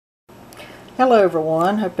Hello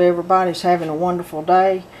everyone, hope everybody's having a wonderful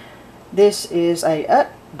day. This is a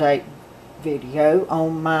update video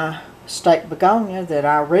on my steak begonia that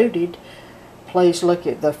I rooted. Please look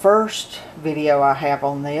at the first video I have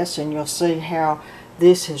on this and you'll see how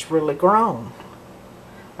this has really grown.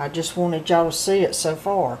 I just wanted y'all to see it so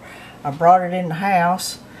far. I brought it in the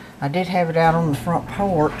house. I did have it out on the front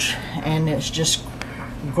porch and it's just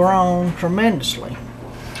grown tremendously.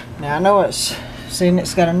 Now I know it's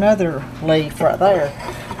got another leaf right there.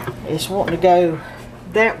 It's wanting to go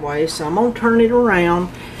that way, so I'm going to turn it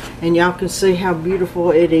around and y'all can see how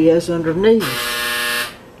beautiful it is underneath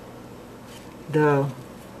the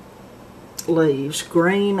leaves.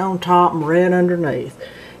 Green on top and red underneath.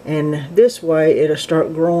 And this way it'll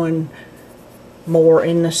start growing more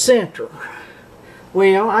in the center.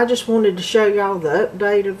 Well, I just wanted to show y'all the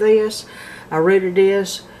update of this. I rooted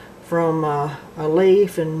this from a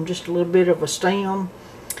leaf and just a little bit of a stem.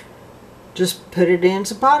 Just put it in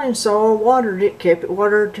some potting soil, watered it, kept it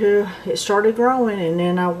watered till it started growing, and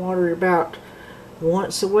then I water it about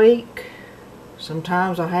once a week.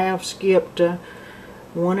 Sometimes I have skipped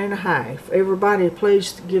 1.5. Everybody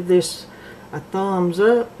please give this a thumbs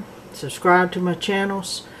up, subscribe to my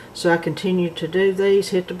channels so I continue to do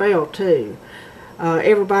these, hit the bell too.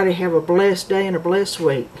 Everybody have a blessed day and a blessed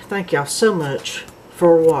week. Thank y'all so much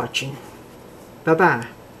for watching. Bye-bye.